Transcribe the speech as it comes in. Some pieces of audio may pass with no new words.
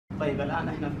طيب الآن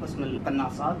احنا في قسم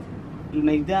القناصات.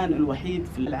 الميدان الوحيد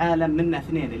في العالم منا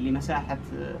اثنين اللي مساحة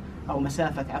أو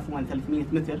مسافة عفوا 300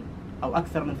 متر أو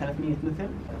أكثر من 300 متر،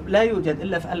 لا يوجد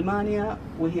إلا في ألمانيا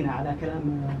وهنا على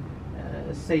كلام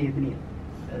السيد نيل.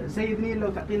 سيد نيل لو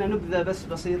تعطينا نبذة بس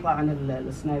بسيطة عن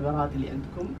السنايبرات اللي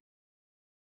عندكم.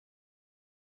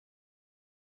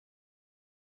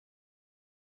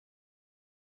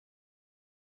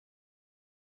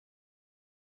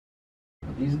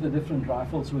 These are the different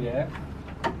rifles we have.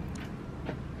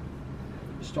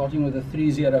 Starting with a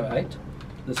 308.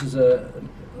 This is a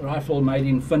rifle made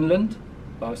in Finland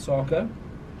by Saco,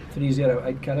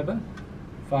 308 caliber,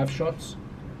 5 shots.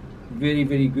 Very,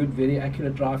 very good, very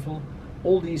accurate rifle.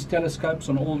 All these telescopes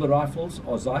on all the rifles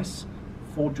are Zeiss,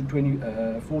 4 to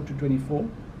 24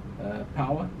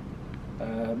 power.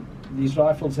 These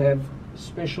rifles have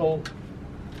special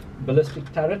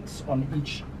ballistic turrets on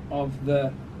each of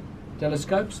the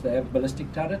telescopes. They have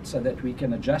ballistic turrets so that we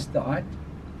can adjust the height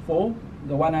for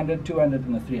the 100, 200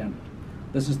 and the 300.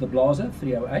 This is the Blaser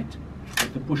 308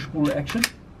 with the push-pull action.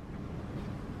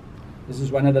 This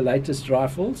is one of the latest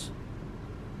rifles.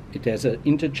 It has an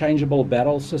interchangeable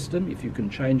barrel system if you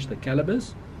can change the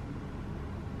calibers,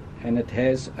 and it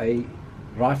has a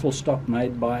rifle stock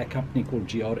made by a company called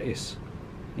GRS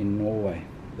in Norway.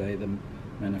 They're the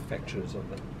manufacturers of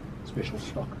the special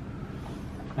stock.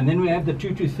 And then we have the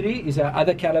 223 is our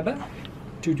other caliber,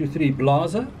 223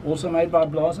 Blaser, also made by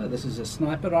Blaser. This is a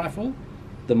sniper rifle,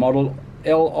 the model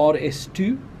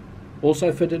LRS2,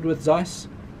 also fitted with Zeiss,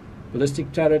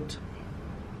 ballistic turret,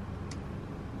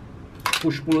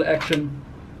 push-pull action,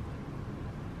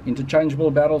 interchangeable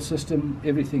barrel system,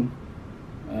 everything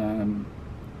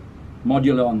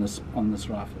modular on this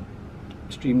rifle.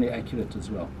 Extremely accurate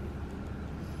as well.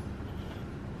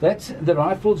 That's the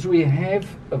rifles we have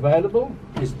available.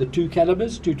 Is the two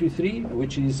calibers, 223,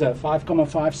 which is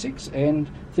 5.56, and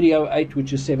 308,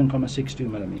 which is 7.62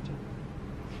 millimeter.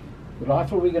 The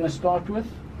rifle we're going to start with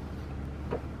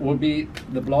will be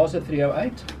the Blaser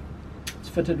 308. It's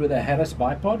fitted with a Harris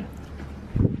bipod,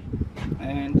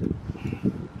 and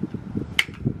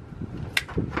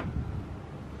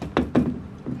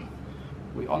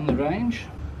we're on the range.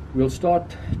 We'll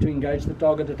start to engage the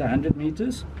target at 100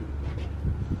 meters.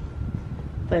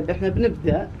 طيب احنا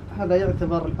بنبدأ، هذا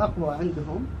يعتبر الأقوى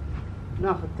عندهم،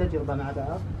 ناخذ تجربة مع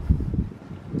بعض.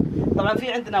 طبعا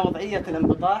في عندنا وضعية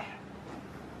الانبطاح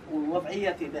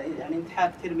ووضعية يعني انت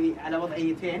حاب ترمي على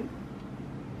وضعيتين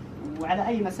وعلى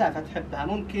أي مسافة تحبها،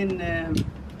 ممكن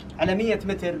على 100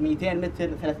 متر 200 متر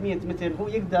 300 متر، هو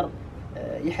يقدر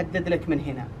يحدد لك من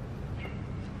هنا.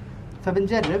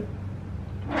 فبنجرب.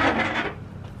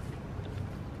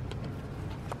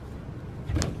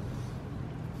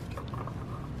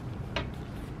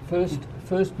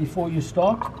 First, before you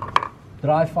start,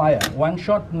 dry fire. One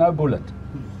shot, no bullet,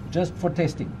 just for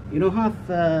testing. You don't have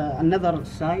another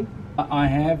side? I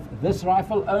have this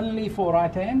rifle only for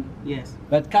right hand. Yes.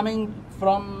 But coming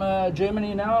from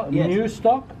Germany now, yes. New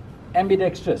stock,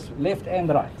 ambidextrous, left and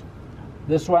right.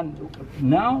 This one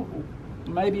now,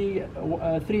 maybe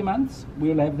 3 months,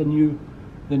 we'll have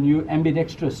the new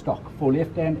ambidextrous stock for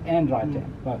left hand and right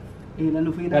hand, both.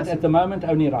 But at the moment,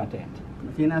 only right hand.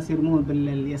 في ناس يرمون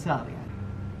باليسار يعني.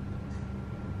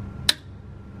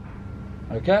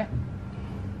 Okay.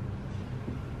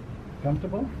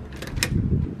 Comfortable?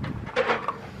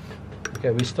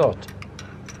 Okay, we start.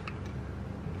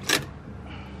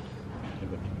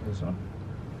 This one.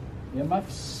 Your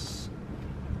muffs.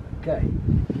 Okay.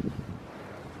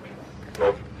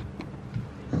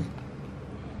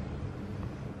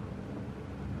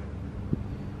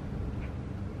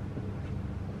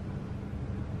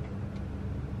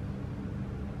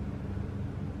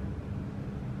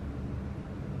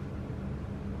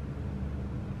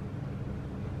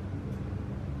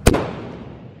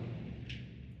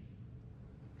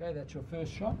 Okay, that's your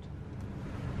first shot.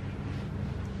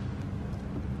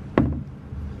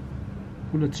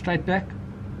 Pull it straight back.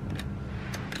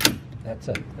 That's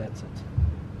it, that's it.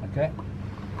 Okay.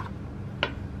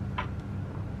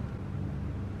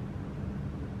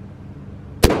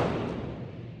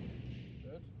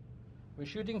 Good. We're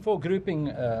shooting for grouping,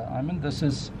 Ayman. This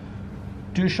is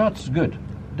 2 shots, good.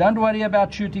 Don't worry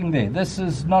about shooting there. This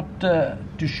is not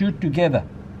to shoot together.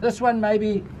 This one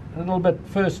maybe a little bit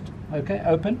first. Okay,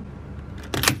 open.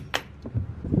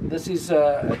 This is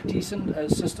a decent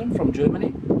system from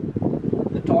Germany.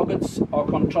 The targets are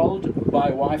controlled by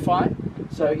Wi-Fi.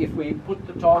 So if we put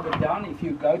the target down, if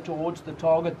you go towards the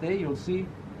target there, you'll see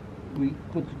we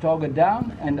put the target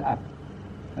down and up.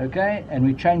 Okay, and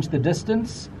we change the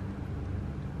distance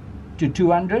to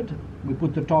 200. We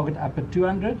put the target up at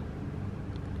 200.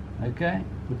 Okay,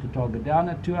 put the target down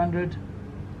at 200,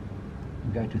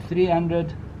 and go to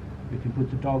 300. We can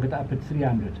put the target up at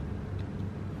 300. You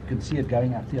can see it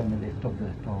going up there on the left of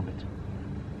the target.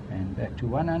 And back to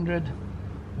 100,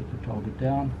 put the target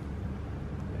down,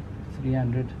 back to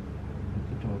 300,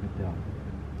 put the target down.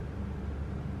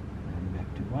 And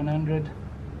back to 100,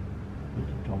 put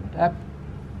the target up.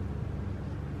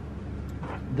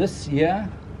 This here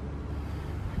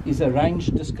is a range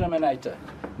discriminator,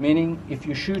 meaning if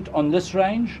you shoot on this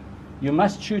range, you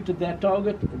must shoot at that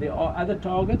target. There are other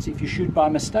targets. If you shoot by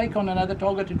mistake on another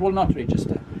target, it will not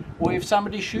register. Or if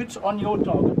somebody shoots on your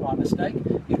target by mistake,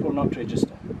 it will not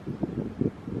register.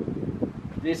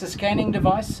 There's a scanning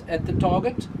device at the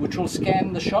target which will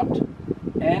scan the shot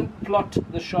and plot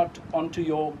the shot onto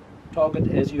your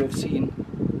target as you have seen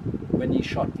when he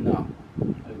shot now.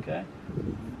 Okay?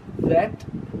 That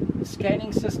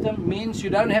scanning system means you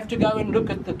don't have to go and look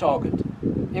at the target.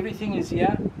 Everything is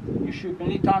here. You shoot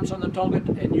many times on the target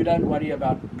and you don't worry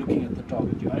about looking at the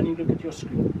target. You only look at your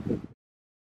screen.